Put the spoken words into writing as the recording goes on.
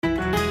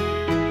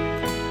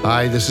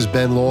Hi, this is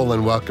Ben Lowell,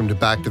 and welcome to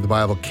Back to the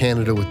Bible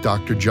Canada with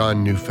Dr.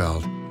 John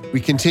Neufeld.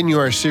 We continue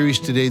our series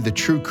today, The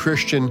True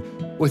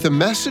Christian, with a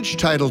message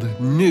titled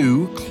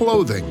New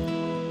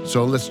Clothing.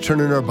 So let's turn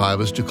in our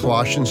Bibles to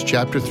Colossians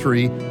chapter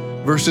 3,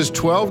 verses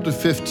 12 to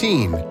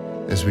 15,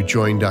 as we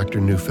join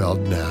Dr. Neufeld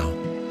now.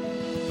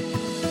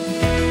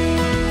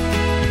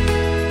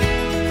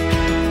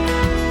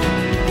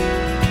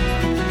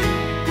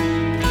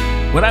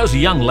 When I was a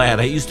young lad,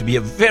 I used to be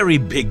a very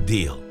big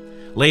deal.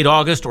 Late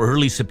August or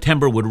early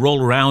September would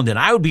roll around and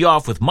I would be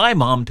off with my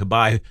mom to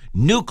buy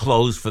new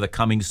clothes for the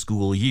coming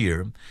school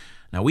year.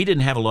 Now, we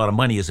didn't have a lot of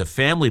money as a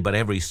family, but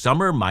every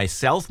summer,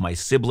 myself, my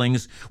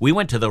siblings, we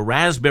went to the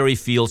raspberry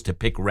fields to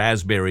pick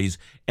raspberries,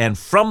 and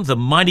from the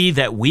money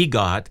that we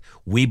got,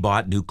 we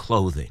bought new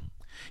clothing.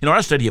 In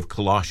our study of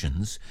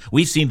Colossians,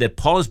 we've seen that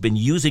Paul has been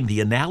using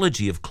the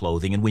analogy of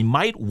clothing, and we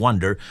might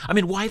wonder,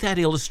 why that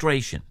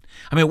illustration?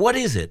 What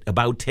is it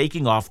about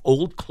taking off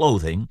old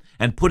clothing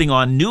and putting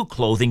on new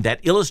clothing that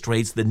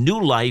illustrates the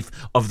new life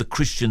of the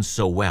Christian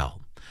so well?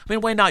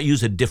 Why not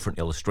use a different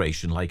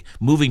illustration, like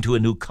moving to a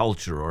new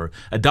culture or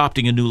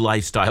adopting a new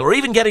lifestyle or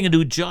even getting a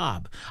new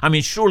job?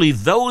 Surely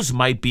those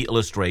might be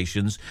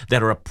illustrations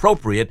that are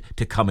appropriate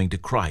to coming to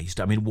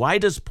Christ. Why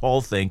does Paul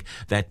think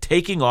that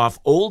taking off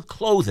old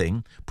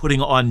clothing,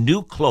 putting on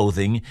new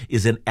clothing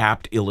is an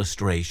apt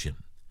illustration?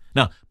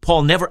 Now,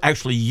 Paul never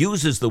actually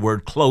uses the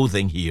word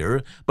clothing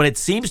here, but it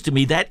seems to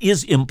me that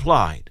is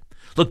implied.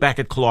 Look back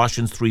at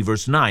Colossians 3,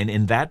 verse 9.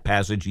 In that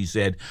passage, he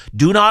said,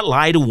 "Do not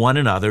lie to one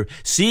another,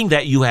 seeing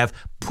that you have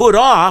put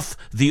off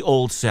the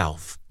old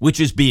self, which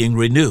is being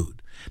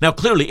renewed." Now,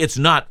 clearly, it's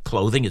not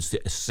clothing, it's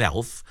the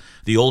self.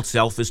 The old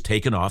self is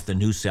taken off, the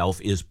new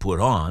self is put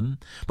on.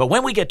 But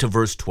when we get to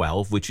verse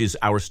 12, which is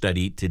our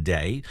study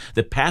today,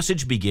 the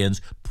passage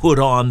begins, "Put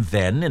on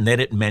then," and then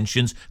it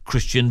mentions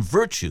Christian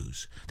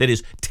virtues. That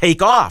is,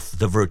 take off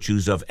the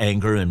virtues of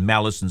anger and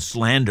malice and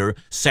slander,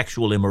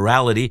 sexual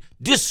immorality,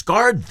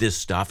 discard this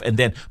stuff, and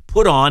then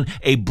put on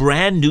a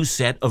brand new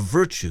set of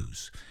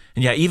virtues.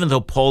 And yeah, even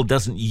though Paul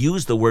doesn't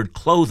use the word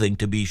clothing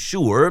to be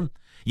sure,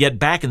 yet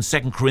back in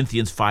 2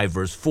 Corinthians 5,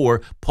 verse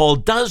 4, Paul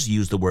does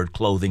use the word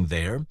clothing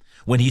there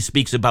when he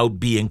speaks about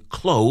being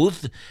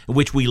clothed, in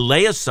which we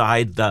lay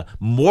aside the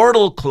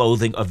mortal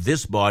clothing of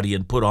this body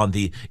and put on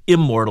the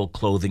immortal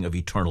clothing of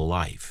eternal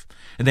life.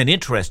 And then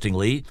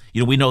interestingly,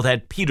 we know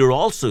that Peter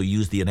also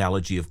used the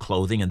analogy of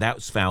clothing, and that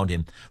was found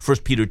in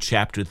 1 Peter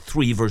chapter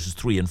 3, verses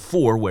 3 and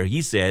 4, where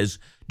he says,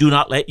 "Do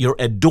not let your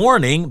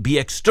adorning be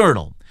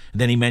external." And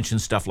then he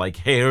mentions stuff like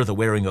hair, the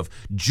wearing of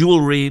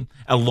jewelry,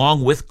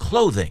 along with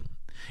clothing.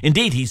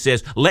 Indeed, he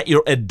says, let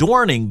your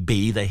adorning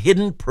be the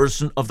hidden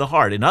person of the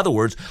heart. In other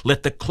words,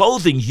 let the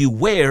clothing you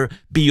wear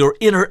be your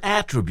inner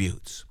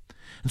attributes.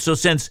 And so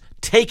since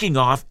taking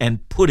off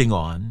and putting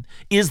on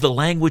is the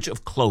language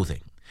of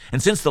clothing,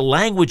 and since the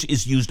language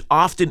is used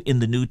often in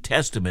the New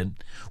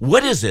Testament,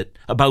 what is it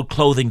about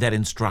clothing that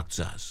instructs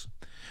us?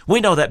 We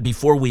know that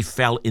before we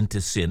fell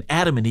into sin,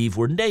 Adam and Eve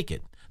were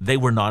naked. They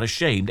were not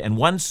ashamed. And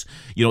once,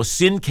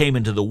 sin came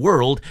into the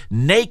world,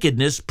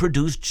 nakedness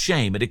produced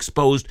shame. It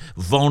exposed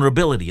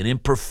vulnerability and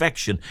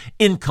imperfection,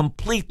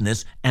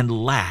 incompleteness, and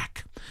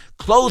lack.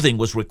 Clothing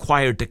was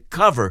required to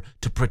cover,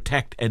 to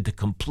protect, and to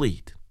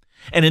complete.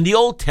 And in the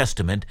Old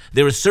Testament,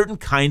 there are certain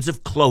kinds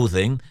of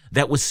clothing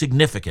that was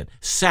significant.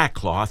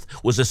 Sackcloth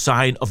was a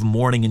sign of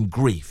mourning and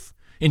grief.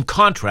 In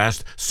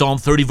contrast, Psalm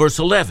 30, verse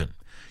 11,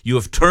 "You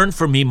have turned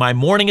from me my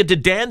mourning into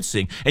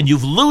dancing, and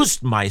you've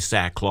loosed my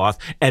sackcloth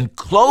and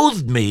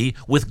clothed me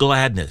with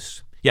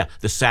gladness." Yeah,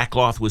 the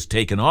sackcloth was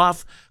taken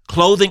off.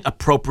 Clothing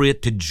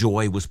appropriate to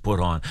joy was put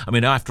on.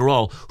 After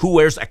all, who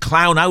wears a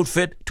clown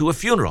outfit to a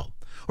funeral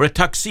or a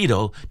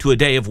tuxedo to a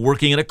day of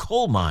working in a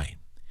coal mine?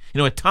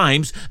 At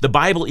times, the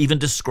Bible even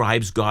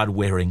describes God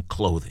wearing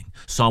clothing.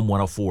 Psalm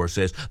 104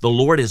 says, "The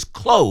Lord is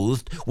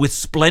clothed with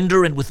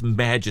splendor and with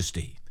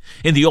majesty."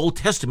 In the Old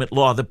Testament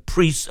law, the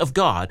priests of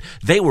God,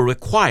 they were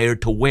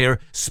required to wear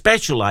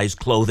specialized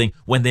clothing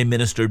when they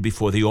ministered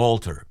before the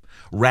altar.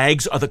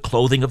 Rags are the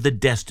clothing of the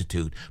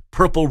destitute.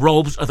 Purple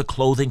robes are the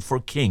clothing for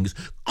kings.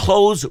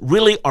 Clothes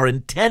really are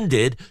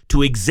intended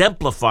to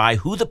exemplify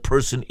who the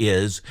person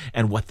is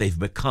and what they've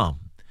become.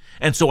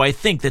 And so I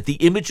think that the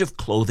image of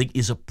clothing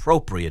is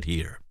appropriate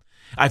here.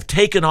 I've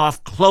taken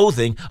off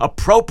clothing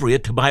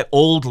appropriate to my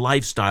old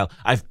lifestyle.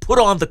 I've put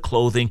on the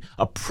clothing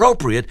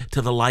appropriate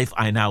to the life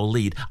I now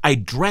lead. I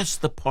dress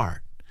the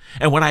part.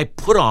 And when I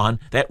put on,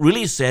 that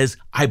really says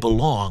I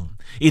belong.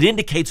 It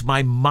indicates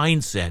my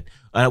mindset,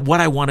 what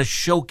I want to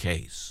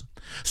showcase.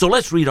 So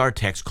let's read our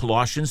text,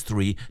 Colossians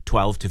 3,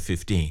 12 to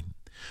 15.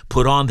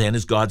 "Put on then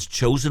as God's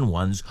chosen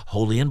ones,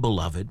 holy and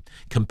beloved,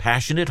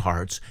 compassionate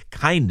hearts,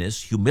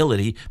 kindness,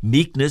 humility,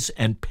 meekness,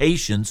 and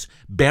patience,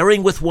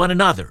 bearing with one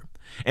another.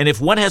 And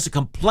if one has a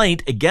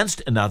complaint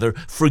against another,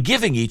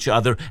 forgiving each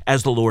other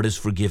as the Lord has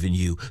forgiven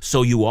you,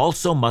 so you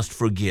also must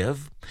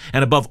forgive.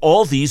 And above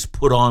all these,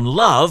 put on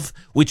love,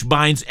 which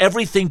binds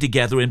everything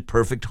together in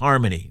perfect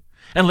harmony.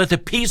 And let the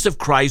peace of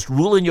Christ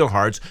rule in your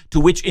hearts, to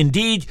which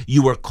indeed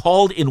you are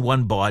called in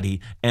one body,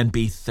 and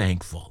be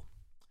thankful."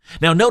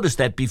 Now notice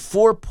that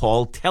before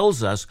Paul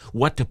tells us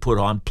what to put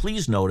on,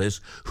 please notice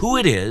who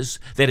it is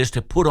that is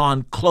to put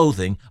on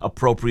clothing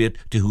appropriate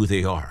to who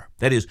they are.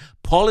 That is,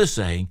 Paul is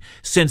saying,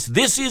 since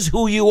this is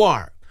who you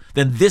are,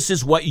 then this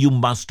is what you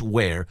must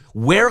wear.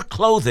 Wear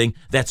clothing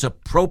that's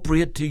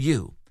appropriate to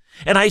you.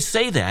 And I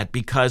say that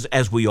because,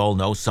 as we all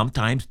know,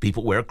 sometimes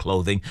people wear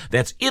clothing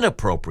that's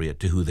inappropriate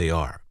to who they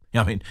are.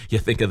 I mean, you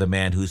think of the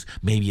man who's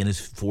maybe in his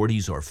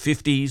 40s or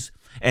 50s,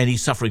 and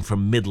he's suffering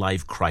from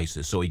midlife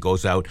crisis. So he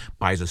goes out,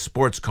 buys a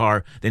sports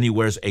car, then he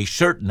wears a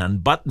shirt and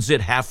unbuttons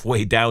it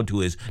halfway down to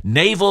his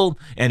navel,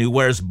 and he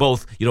wears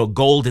both,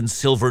 gold and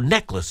silver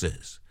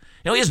necklaces.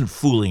 He isn't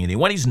fooling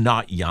anyone. He's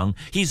not young.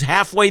 He's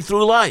halfway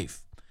through life.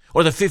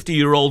 Or the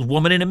 50-year-old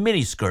woman in a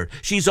miniskirt.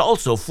 She's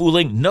also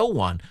fooling no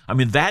one. I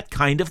mean, that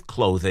kind of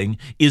clothing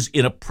is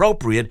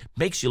inappropriate,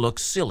 makes you look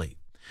silly.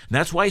 And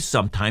that's why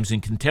sometimes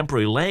in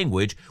contemporary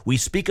language, we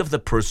speak of the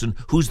person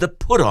who's the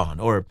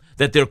put-on, or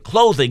that their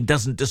clothing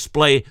doesn't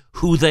display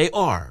who they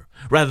are.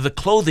 Rather, the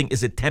clothing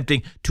is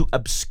attempting to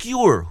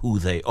obscure who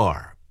they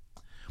are.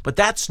 But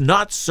that's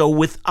not so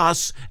with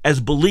us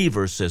as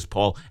believers, says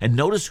Paul, and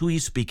notice who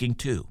he's speaking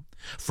to.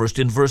 First,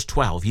 in verse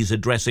 12, he's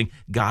addressing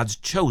God's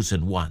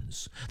chosen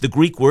ones. The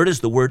Greek word is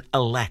the word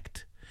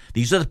elect.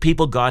 These are the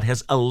people God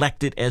has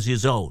elected as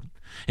his own.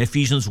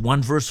 Ephesians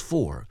 1 verse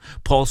 4,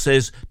 Paul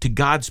says to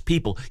God's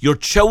people, you're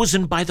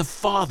chosen by the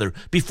Father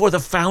before the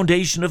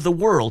foundation of the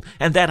world,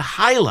 and that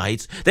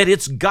highlights that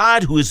it's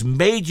God who has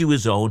made you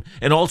his own,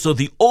 and also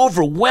the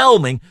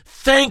overwhelming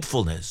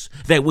thankfulness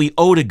that we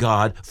owe to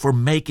God for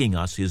making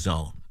us his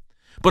own.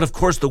 But of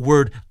course, the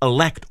word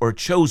elect or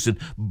chosen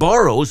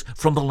borrows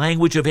from the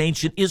language of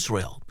ancient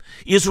Israel.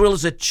 Israel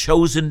is a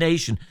chosen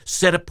nation,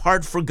 set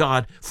apart for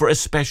God for a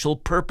special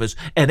purpose.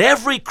 And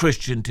every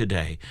Christian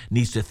today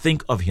needs to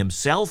think of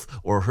himself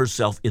or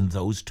herself in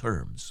those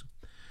terms.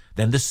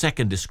 Then the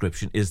second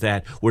description is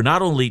that we're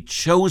not only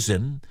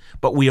chosen,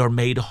 but we are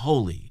made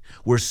holy.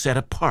 We're set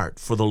apart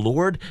for the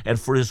Lord and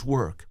for his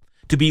work.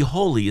 To be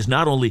holy is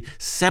not only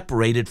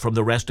separated from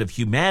the rest of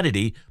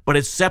humanity, but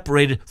it's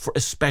separated for a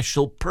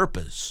special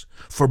purpose,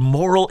 for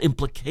moral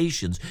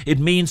implications. It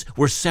means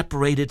we're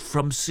separated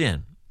from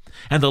sin.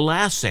 And the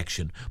last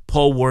section,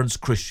 Paul warns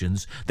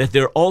Christians that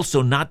they're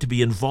also not to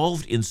be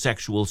involved in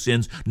sexual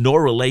sins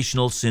nor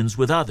relational sins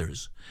with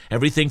others.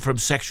 Everything from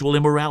sexual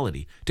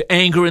immorality to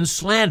anger and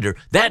slander,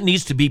 that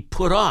needs to be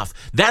put off.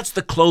 That's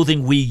the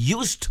clothing we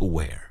used to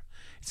wear.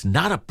 It's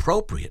not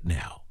appropriate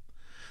now.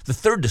 The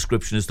third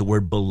description is the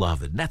word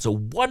beloved, and that's a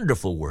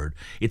wonderful word.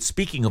 It's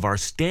speaking of our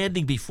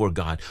standing before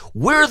God.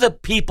 We're the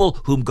people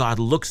whom God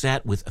looks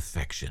at with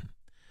affection,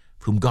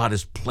 whom God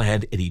has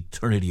planned an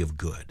eternity of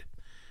good.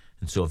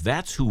 And so if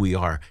that's who we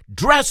are,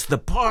 dress the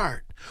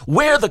part.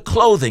 Wear the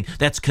clothing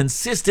that's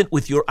consistent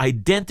with your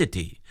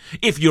identity.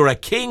 If you're a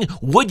king,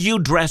 would you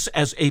dress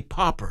as a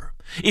pauper?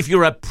 If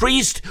you're a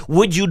priest,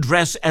 would you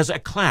dress as a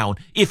clown?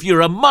 If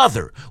you're a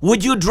mother,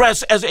 would you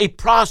dress as a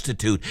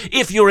prostitute?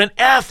 If you're an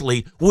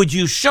athlete, would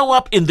you show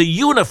up in the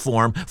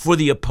uniform for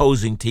the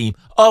opposing team?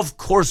 Of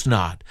course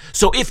not.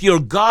 So if you're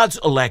God's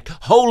elect,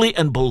 holy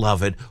and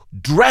beloved,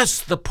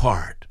 dress the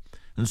part.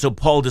 And so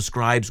Paul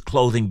describes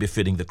clothing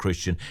befitting the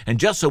Christian. And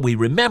just so we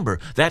remember,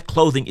 that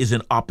clothing is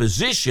in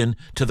opposition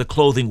to the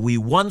clothing we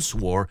once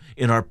wore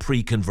in our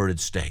pre-converted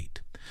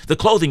state. The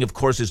clothing, of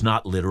course, is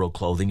not literal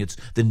clothing. It's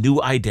the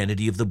new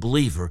identity of the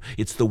believer.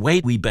 It's the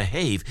way we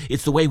behave.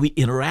 It's the way we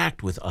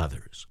interact with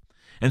others.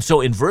 And so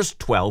in verse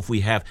 12, we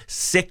have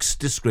 6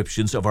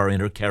 descriptions of our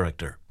inner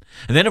character.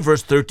 And then in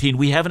verse 13,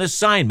 we have an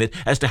assignment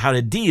as to how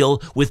to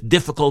deal with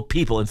difficult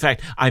people. In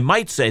fact, I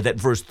might say that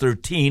verse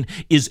 13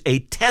 is a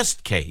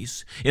test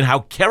case in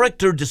how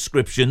character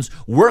descriptions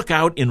work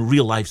out in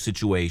real-life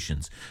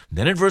situations. And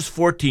then in verse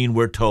 14,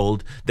 we're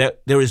told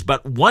that there is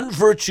but one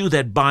virtue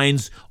that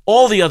binds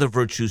all the other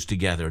virtues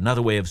together.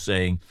 Another way of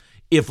saying,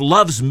 if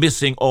love's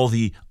missing, all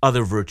the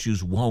other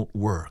virtues won't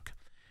work.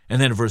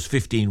 And then in verse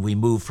 15, we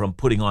move from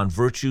putting on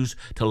virtues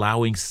to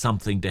allowing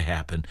something to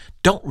happen.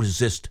 Don't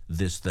resist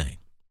this thing.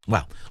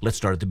 Well, let's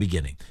start at the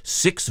beginning.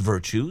 6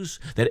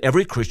 virtues that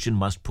every Christian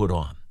must put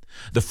on.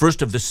 The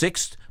first of the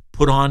 6,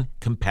 put on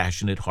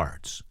compassionate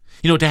hearts.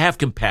 To have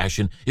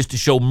compassion is to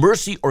show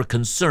mercy or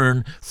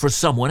concern for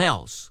someone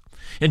else.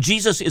 And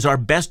Jesus is our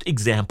best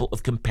example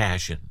of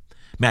compassion.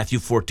 Matthew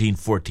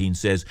 14:14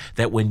 says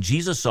that when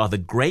Jesus saw the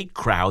great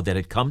crowd that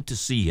had come to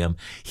see him,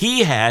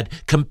 he had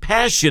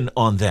compassion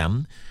on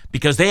them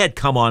because they had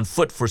come on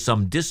foot for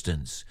some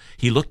distance.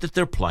 He looked at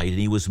their plight and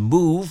he was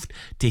moved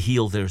to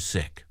heal their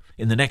sick.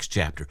 In the next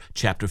chapter,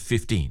 chapter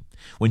 15,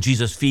 when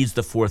Jesus feeds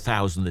the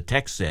 4,000, the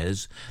text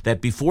says that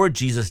before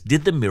Jesus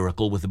did the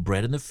miracle with the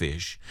bread and the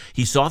fish,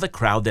 he saw the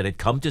crowd that had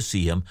come to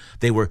see him.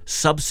 They were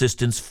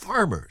subsistence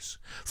farmers.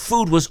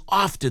 Food was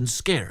often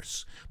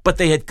scarce, but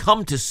they had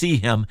come to see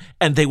him,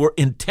 and they were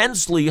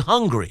intensely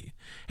hungry.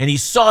 And he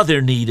saw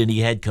their need, and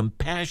he had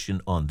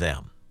compassion on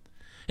them.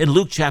 In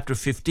Luke chapter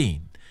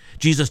 15,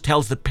 Jesus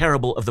tells the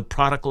parable of the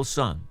prodigal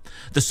son,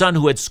 the son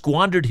who had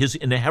squandered his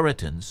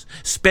inheritance,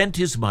 spent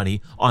his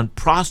money on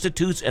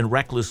prostitutes and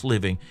reckless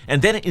living,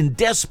 and then in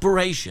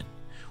desperation,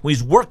 when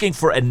he's working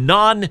for a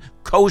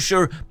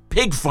non-kosher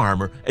pig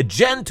farmer, a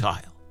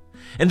Gentile.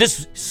 And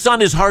this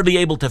son is hardly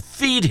able to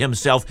feed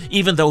himself,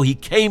 even though he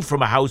came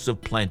from a house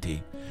of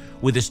plenty.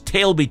 With his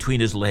tail between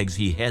his legs,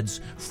 he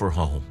heads for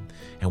home.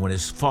 And when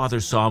his father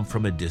saw him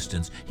from a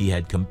distance, he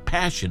had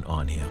compassion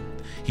on him.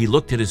 He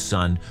looked at his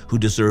son, who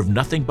deserved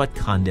nothing but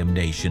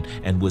condemnation,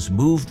 and was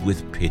moved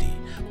with pity.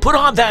 Put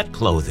on that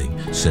clothing,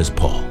 says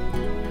Paul.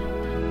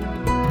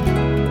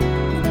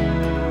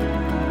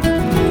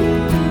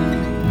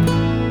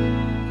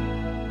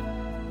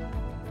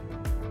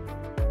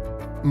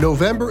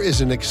 November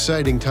is an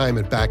exciting time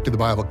at Back to the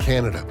Bible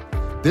Canada.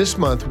 This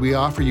month, we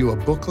offer you a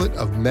booklet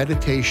of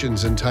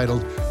meditations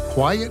entitled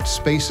Quiet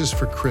Spaces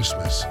for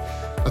Christmas,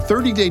 a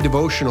 30-day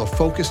devotional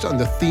focused on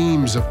the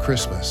themes of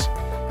Christmas.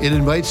 It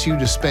invites you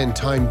to spend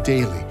time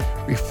daily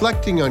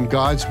reflecting on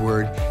God's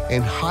Word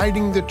and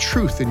hiding the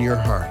truth in your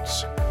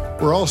hearts.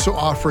 We're also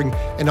offering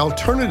an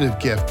alternative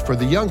gift for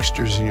the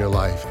youngsters in your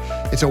life.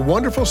 It's a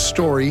wonderful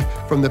story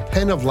from the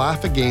pen of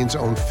Laugh Again's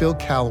own Phil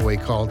Callaway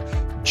called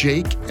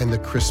Jake and the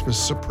Christmas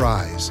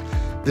Surprise.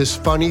 This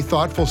funny,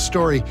 thoughtful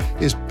story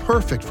is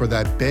perfect for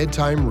that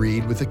bedtime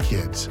read with the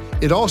kids.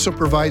 It also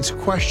provides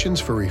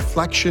questions for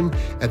reflection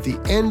at the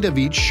end of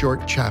each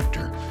short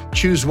chapter.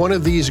 Choose one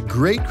of these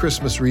great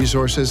Christmas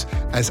resources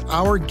as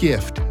our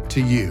gift to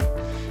you.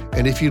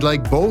 And if you'd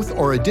like both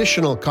or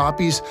additional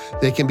copies,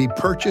 they can be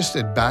purchased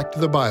at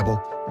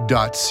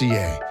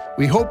backtothebible.ca.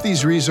 We hope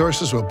these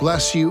resources will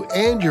bless you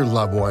and your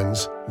loved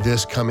ones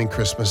this coming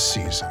Christmas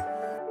season.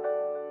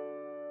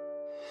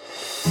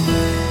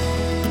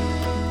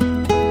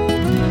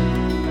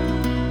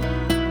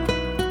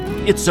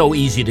 It's so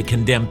easy to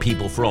condemn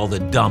people for all the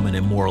dumb and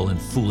immoral and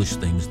foolish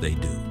things they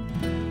do.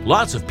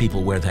 Lots of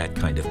people wear that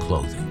kind of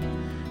clothing.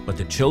 But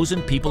the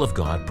chosen people of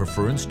God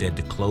prefer instead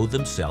to clothe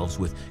themselves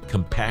with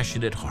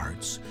compassionate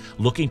hearts,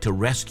 looking to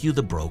rescue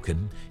the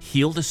broken,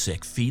 heal the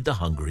sick, feed the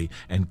hungry,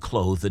 and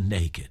clothe the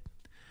naked.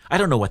 I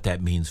don't know what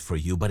that means for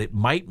you, but it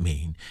might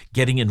mean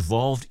getting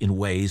involved in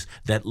ways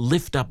that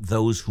lift up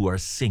those who are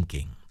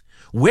sinking.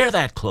 Wear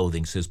that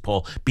clothing, says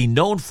Paul. Be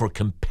known for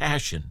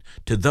compassion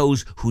to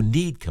those who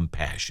need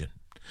compassion.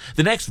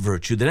 The next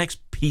virtue, the next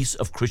piece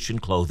of Christian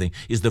clothing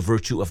is the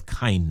virtue of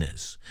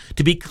kindness.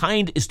 To be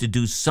kind is to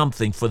do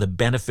something for the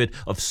benefit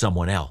of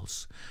someone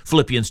else.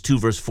 Philippians 2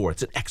 verse 4,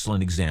 it's an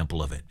excellent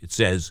example of it. It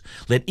says,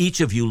 "Let each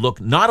of you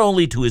look not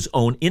only to his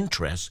own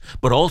interests,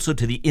 but also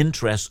to the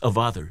interests of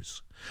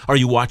others." Are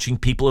you watching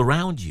people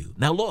around you?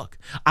 Now look,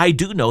 I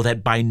do know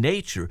that by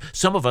nature,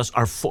 some of us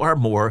are far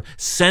more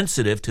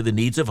sensitive to the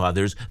needs of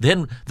others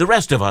than the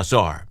rest of us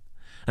are.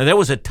 And there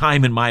was a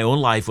time in my own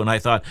life when I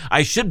thought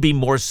I should be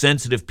more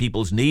sensitive to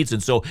people's needs,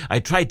 and so I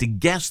tried to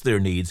guess their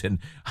needs, and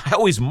I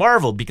always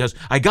marveled because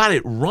I got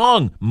it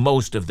wrong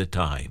most of the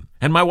time.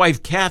 And my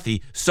wife,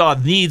 Kathy, saw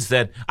needs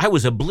that I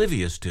was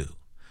oblivious to.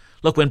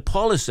 Look, when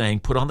Paul is saying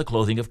put on the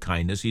clothing of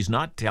kindness, he's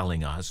not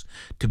telling us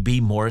to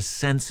be more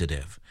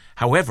sensitive.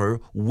 However,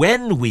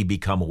 when we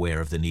become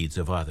aware of the needs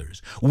of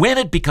others, when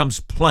it becomes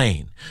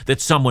plain that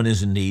someone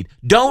is in need,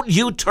 don't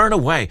you turn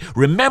away.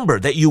 Remember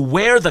that you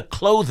wear the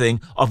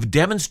clothing of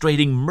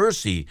demonstrating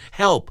mercy,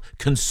 help,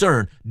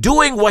 concern,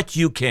 doing what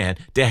you can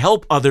to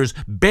help others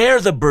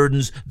bear the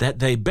burdens that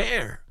they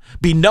bear.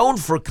 Be known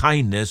for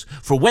kindness,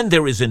 for when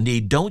there is a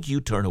need, don't you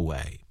turn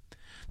away.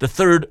 The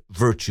third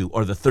virtue,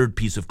 or the third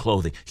piece of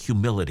clothing,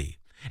 humility.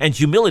 And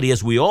humility,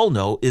 as we all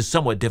know, is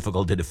somewhat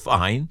difficult to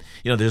define.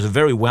 There's a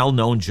very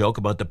well-known joke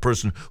about the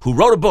person who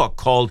wrote a book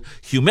called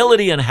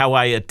Humility and How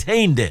I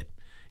Attained It.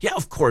 Yeah,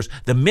 of course,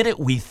 the minute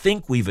we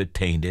think we've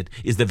attained it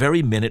is the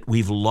very minute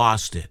we've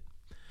lost it.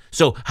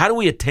 So how do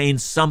we attain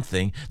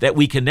something that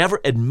we can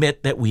never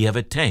admit that we have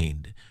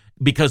attained?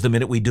 Because the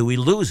minute we do, we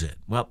lose it.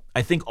 Well,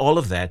 I think all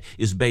of that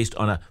is based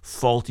on a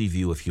faulty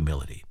view of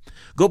humility.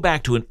 Go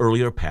back to an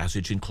earlier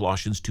passage in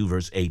Colossians 2,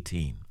 verse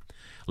 18.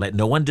 Let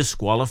no one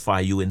disqualify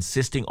you,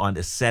 insisting on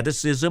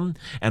asceticism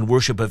and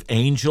worship of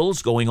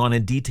angels, going on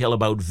in detail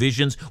about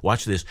visions.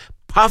 Watch this.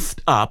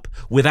 Puffed up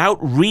without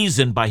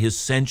reason by his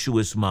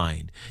sensuous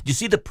mind. Do you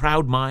see the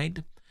proud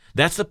mind?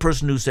 That's the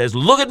person who says,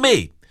 look at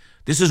me.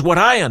 This is what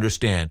I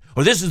understand.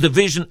 Or this is the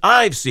vision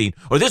I've seen.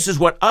 Or this is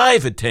what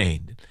I've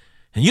attained.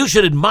 And you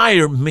should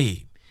admire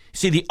me.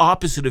 See, the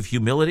opposite of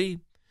humility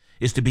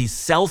is to be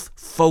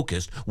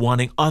self-focused,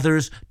 wanting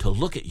others to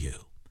look at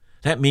you.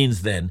 That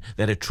means then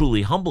that a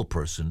truly humble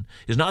person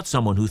is not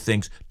someone who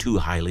thinks too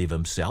highly of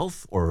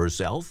himself or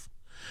herself,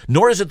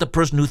 nor is it the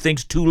person who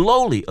thinks too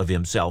lowly of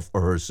himself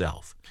or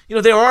herself.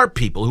 There are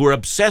people who are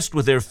obsessed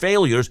with their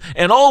failures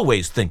and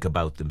always think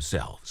about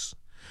themselves.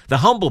 The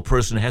humble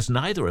person has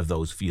neither of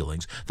those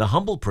feelings. The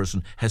humble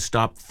person has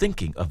stopped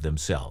thinking of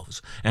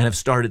themselves and have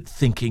started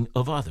thinking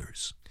of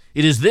others.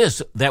 It is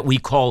this that we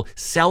call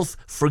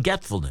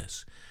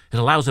self-forgetfulness. It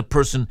allows a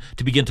person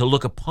to begin to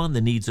look upon the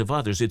needs of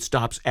others. It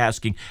stops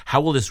asking, how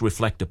will this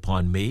reflect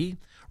upon me?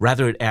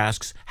 Rather, it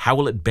asks, how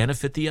will it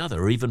benefit the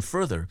other? Or even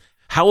further,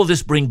 how will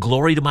this bring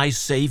glory to my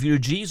Savior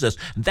Jesus?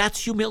 And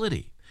that's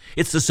humility.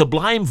 It's the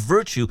sublime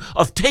virtue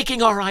of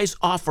taking our eyes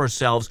off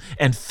ourselves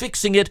and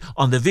fixing it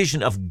on the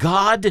vision of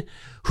God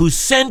who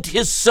sent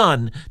his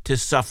Son to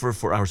suffer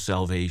for our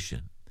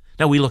salvation.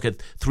 Now we look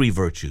at three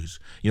virtues,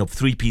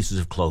 three pieces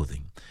of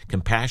clothing: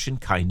 compassion,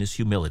 kindness,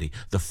 humility.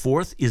 The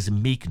fourth is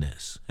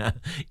meekness.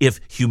 If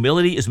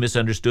humility is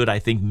misunderstood, I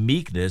think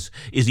meekness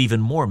is even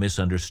more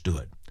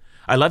misunderstood.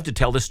 I love to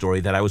tell the story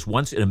that I was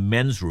once in a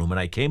men's room and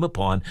I came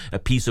upon a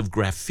piece of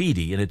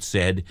graffiti and it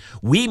said,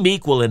 "We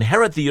meek will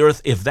inherit the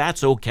earth if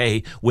that's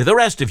okay with the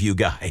rest of you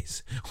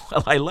guys."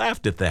 Well, I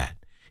laughed at that.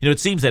 It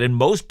seems that in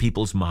most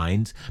people's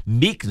minds,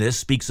 meekness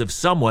speaks of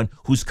someone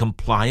who's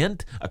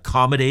compliant,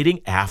 accommodating,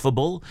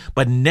 affable,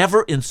 but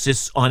never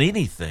insists on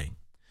anything.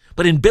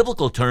 But in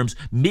biblical terms,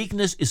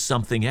 meekness is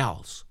something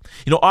else.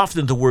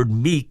 Often the word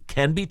meek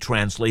can be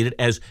translated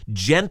as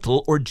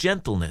gentle or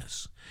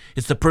gentleness.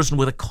 It's the person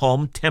with a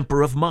calm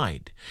temper of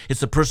mind.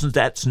 It's the person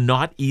that's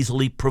not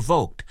easily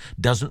provoked,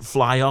 doesn't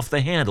fly off the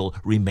handle,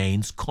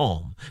 remains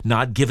calm,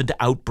 not given to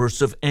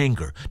outbursts of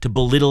anger, to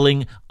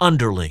belittling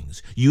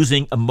underlings,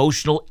 using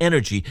emotional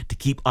energy to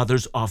keep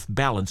others off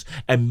balance.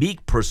 A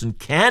meek person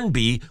can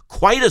be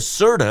quite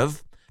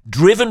assertive,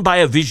 driven by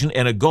a vision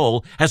and a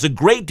goal, has a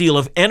great deal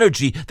of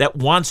energy that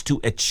wants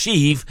to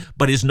achieve,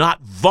 but is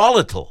not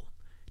volatile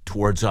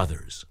towards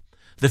others.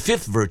 The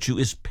fifth virtue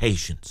is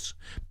patience.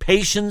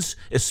 Patience,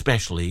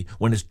 especially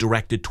when it's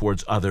directed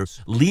towards others,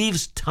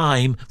 leaves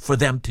time for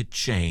them to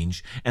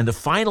change. And the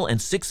final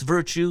and sixth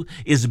virtue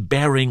is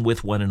bearing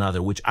with one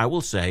another, which I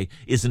will say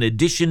is an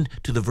addition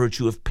to the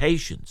virtue of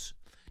patience.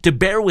 To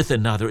bear with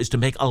another is to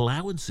make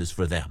allowances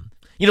for them.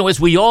 As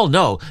we all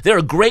know, there are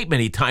a great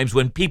many times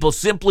when people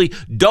simply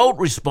don't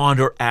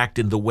respond or act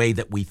in the way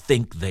that we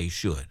think they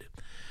should.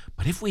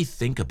 But if we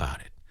think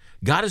about it,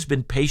 God has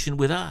been patient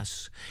with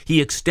us.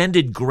 He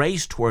extended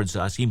grace towards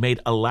us. He made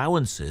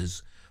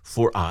allowances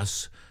for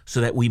us so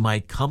that we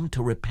might come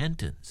to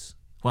repentance.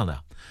 Well,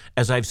 now,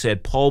 as I've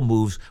said, Paul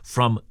moves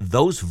from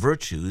those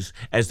virtues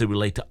as they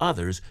relate to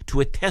others to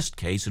a test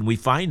case, and we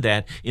find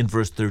that in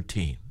verse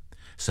 13.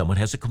 Someone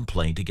has a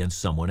complaint against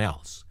someone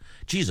else.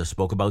 Jesus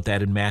spoke about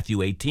that in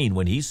Matthew 18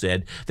 when he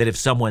said that if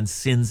someone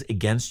sins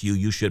against you,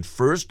 you should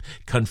first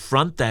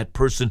confront that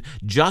person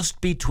just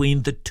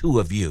between the two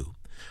of you.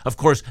 Of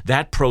course,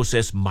 that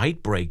process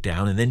might break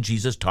down, and then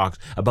Jesus talks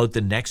about the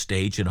next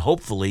stage, and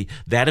hopefully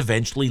that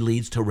eventually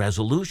leads to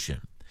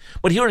resolution.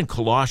 But here in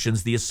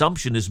Colossians, the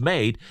assumption is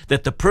made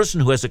that the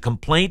person who has a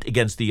complaint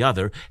against the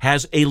other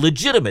has a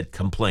legitimate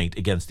complaint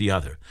against the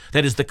other.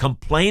 That is, the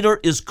complainer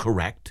is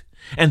correct,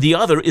 and the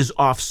other is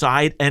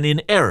offside and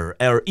in error,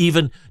 or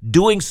even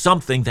doing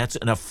something that's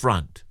an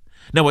affront.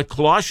 Now, what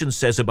Colossians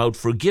says about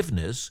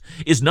forgiveness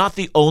is not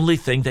the only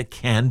thing that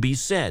can be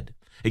said.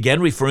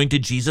 Again, referring to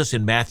Jesus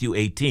in Matthew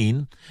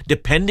 18,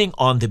 depending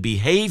on the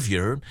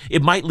behavior,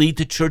 it might lead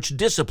to church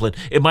discipline.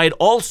 It might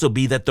also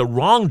be that the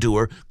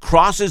wrongdoer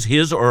crosses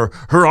his or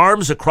her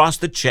arms across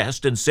the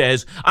chest and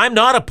says, "I'm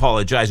not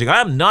apologizing,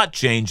 I'm not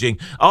changing,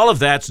 all of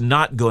that's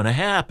not going to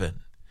happen."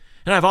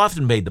 And I've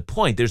often made the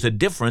point there's a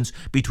difference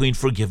between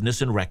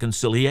forgiveness and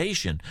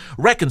reconciliation.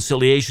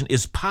 Reconciliation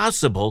is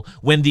possible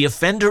when the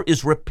offender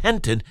is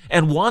repentant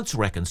and wants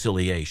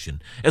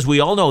reconciliation. As we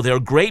all know, there are a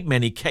great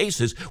many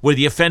cases where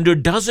the offender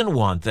doesn't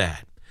want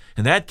that.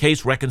 In that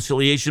case,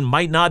 reconciliation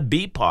might not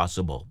be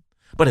possible.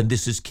 And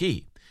this is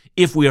key,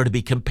 if we are to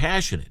be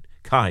compassionate,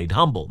 kind,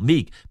 humble,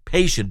 meek,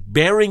 patient,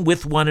 bearing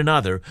with one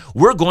another,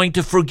 we're going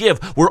to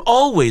forgive. We're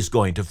always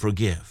going to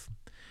forgive.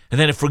 And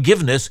then if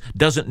forgiveness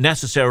doesn't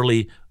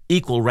necessarily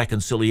equal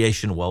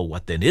reconciliation, well,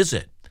 what then is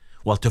it?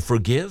 Well, to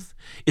forgive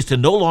is to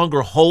no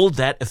longer hold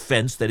that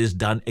offense that is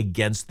done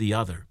against the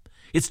other.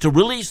 It's to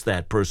release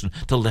that person,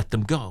 to let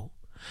them go.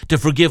 To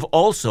forgive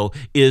also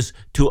is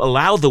to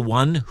allow the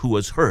one who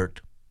was hurt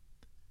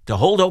to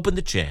hold open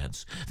the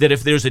chance that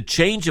if there's a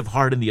change of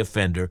heart in the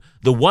offender,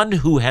 the one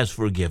who has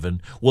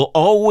forgiven will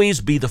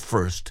always be the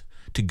first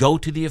to go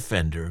to the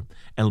offender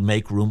and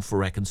make room for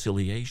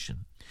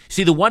reconciliation.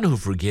 See, the one who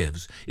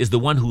forgives is the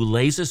one who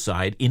lays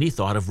aside any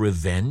thought of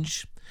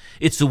revenge.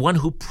 It's the one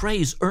who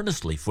prays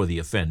earnestly for the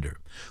offender,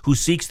 who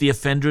seeks the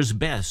offender's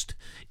best,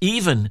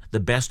 even the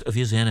best of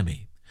his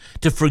enemy.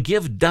 To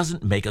forgive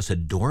doesn't make us a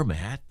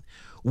doormat.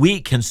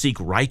 We can seek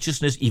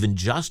righteousness, even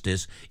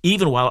justice,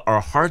 even while our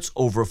hearts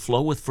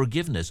overflow with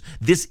forgiveness.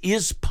 This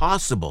is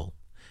possible,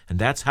 and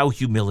that's how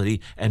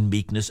humility and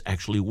meekness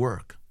actually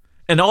work.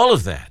 And all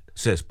of that,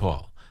 says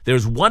Paul,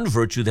 there's one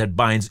virtue that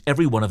binds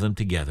every one of them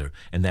together,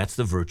 and that's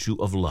the virtue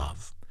of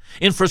love.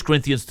 In 1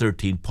 Corinthians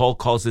 13, Paul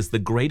calls this the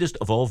greatest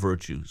of all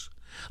virtues.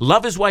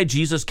 Love is why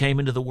Jesus came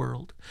into the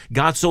world.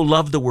 God so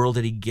loved the world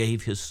that he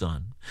gave his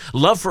Son.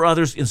 Love for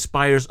others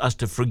inspires us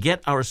to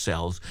forget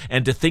ourselves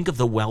and to think of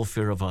the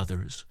welfare of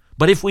others.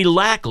 But if we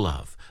lack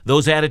love,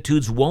 those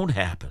attitudes won't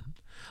happen.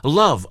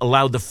 Love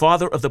allowed the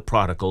father of the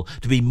prodigal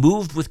to be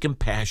moved with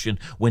compassion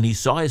when he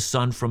saw his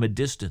son from a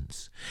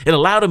distance. It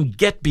allowed him to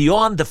get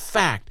beyond the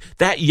fact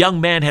that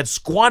young man had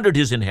squandered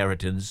his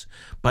inheritance.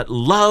 But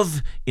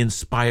love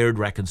inspired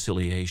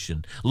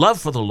reconciliation. Love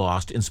for the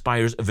lost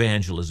inspires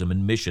evangelism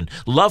and mission.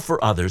 Love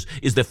for others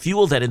is the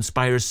fuel that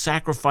inspires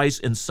sacrifice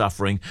and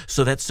suffering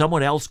so that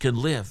someone else can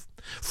live.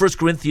 1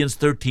 Corinthians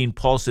 13,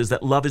 Paul says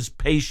that love is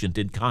patient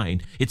and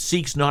kind. It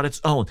seeks not its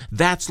own.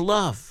 That's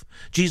love.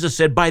 Jesus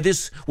said, "By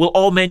this will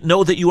all men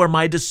know that you are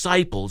my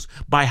disciples,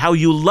 by how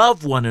you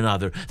love one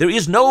another." There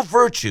is no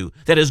virtue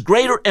that has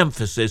greater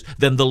emphasis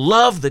than the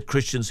love that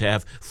Christians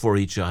have for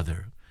each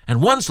other.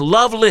 And once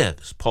love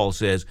lives, Paul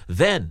says,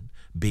 then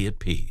be at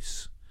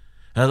peace.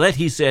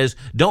 He says,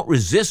 don't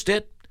resist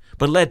it,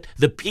 but let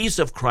the peace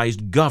of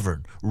Christ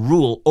govern,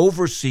 rule,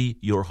 oversee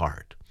your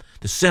heart,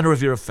 the center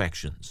of your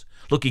affections.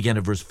 Look again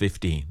at verse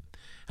 15.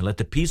 And let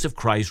the peace of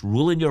Christ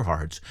rule in your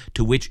hearts,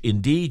 to which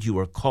indeed you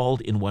are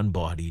called in one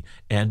body,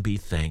 and be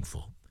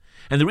thankful.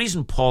 And the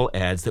reason Paul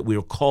adds that we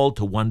are called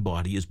to one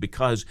body is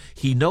because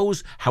he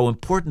knows how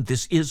important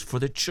this is for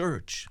the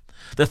church.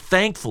 The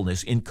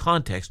thankfulness in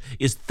context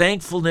is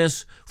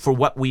thankfulness for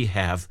what we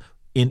have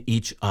in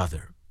each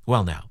other.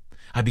 Well, now,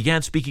 I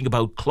began speaking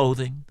about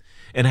clothing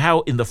and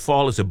how in the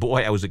fall as a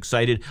boy I was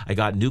excited. I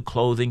got new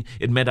clothing.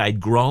 It meant I'd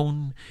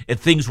grown and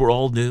things were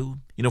all new.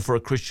 You know, for a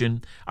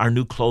Christian, our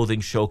new clothing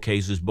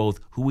showcases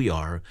both who we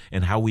are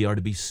and how we are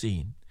to be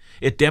seen.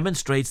 It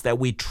demonstrates that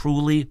we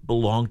truly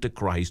belong to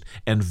Christ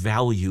and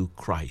value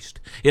Christ.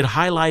 It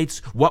highlights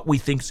what we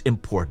think is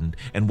important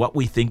and what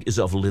we think is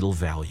of little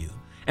value.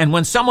 And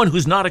when someone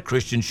who's not a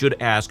Christian should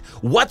ask,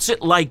 what's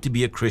it like to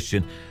be a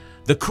Christian?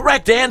 The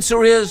correct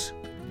answer is,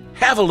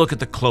 have a look at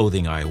the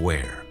clothing I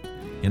wear.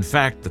 In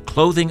fact, the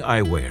clothing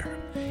I wear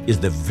is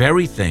the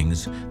very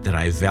things that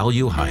I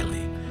value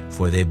highly,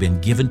 for they've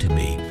been given to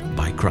me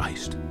by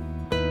Christ.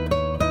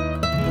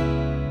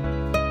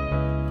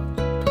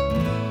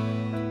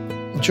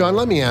 John,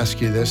 let me ask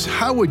you this.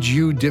 How would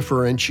you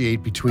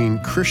differentiate between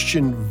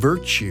Christian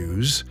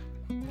virtues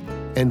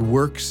and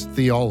works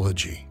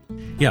theology?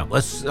 Yeah,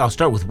 I'll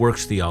start with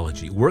works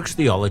theology. Works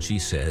theology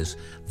says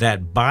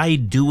that by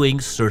doing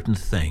certain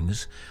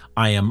things,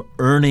 I am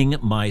earning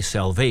my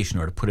salvation,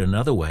 or to put it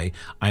another way,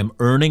 I'm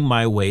earning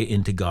my way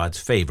into God's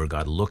favor.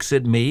 God looks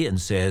at me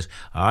and says,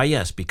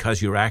 yes,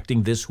 because you're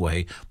acting this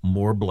way,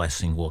 more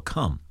blessing will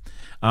come.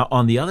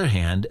 On the other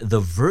hand, the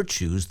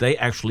virtues, they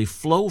actually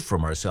flow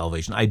from our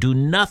salvation. I do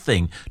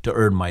nothing to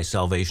earn my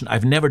salvation.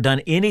 I've never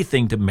done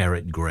anything to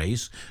merit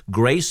grace.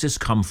 Grace has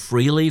come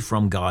freely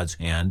from God's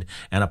hand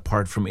and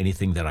apart from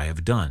anything that I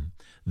have done.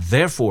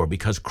 Therefore,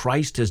 because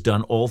Christ has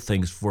done all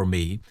things for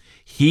me,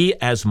 He,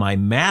 as my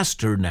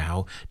master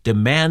now,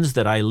 demands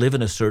that I live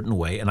in a certain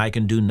way, and I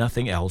can do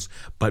nothing else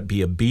but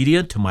be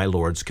obedient to my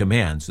Lord's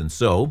commands. And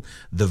so,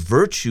 the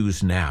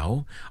virtues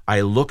now,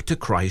 I look to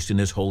Christ and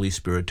His Holy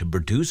Spirit to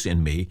produce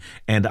in me,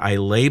 and I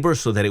labor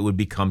so that it would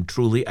become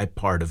truly a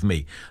part of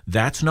me.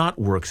 That's not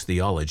works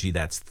theology,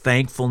 that's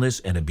thankfulness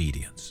and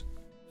obedience.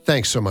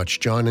 Thanks so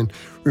much, John. And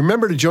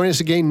remember to join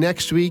us again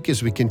next week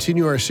as we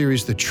continue our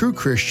series, The True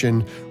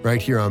Christian,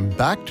 right here on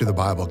Back to the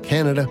Bible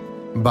Canada,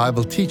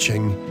 Bible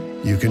teaching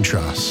you can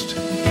trust.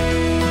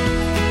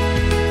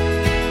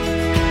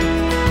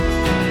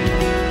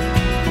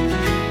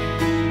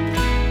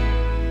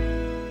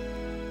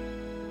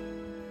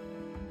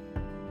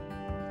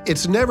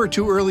 It's never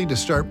too early to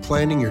start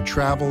planning your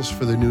travels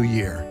for the new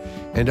year.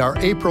 And our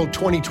April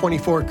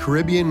 2024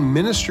 Caribbean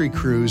Ministry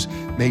Cruise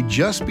may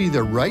just be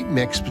the right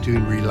mix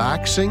between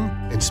relaxing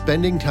and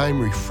spending time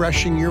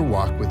refreshing your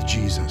walk with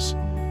Jesus.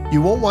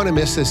 You won't want to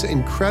miss this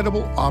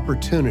incredible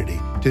opportunity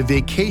to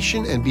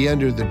vacation and be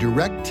under the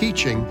direct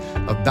teaching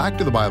of Back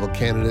to the Bible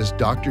Canada's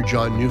Dr.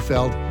 John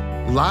Neufeld,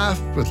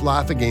 laugh with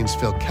Laugh Against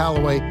Phil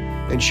Callaway,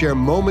 and share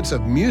moments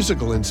of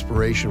musical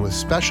inspiration with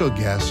special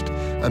guest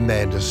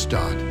Amanda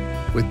Stott.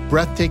 With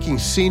breathtaking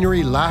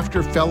scenery,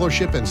 laughter,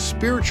 fellowship, and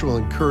spiritual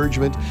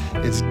encouragement,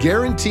 it's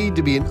guaranteed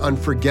to be an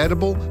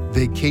unforgettable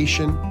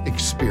vacation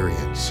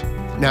experience.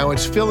 Now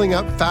it's filling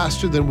up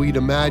faster than we'd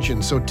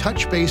imagined, so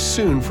touch base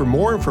soon for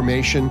more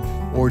information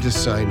or to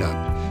sign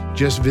up.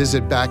 Just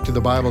visit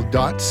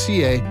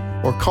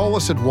backtothebible.ca or call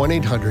us at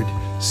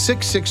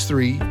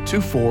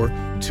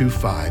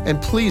 1-800-663-2425.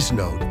 And please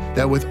note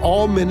that with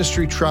all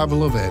ministry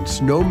travel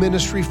events, no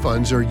ministry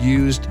funds are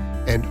used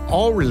and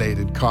all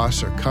related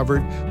costs are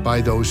covered by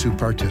those who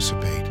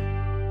participate.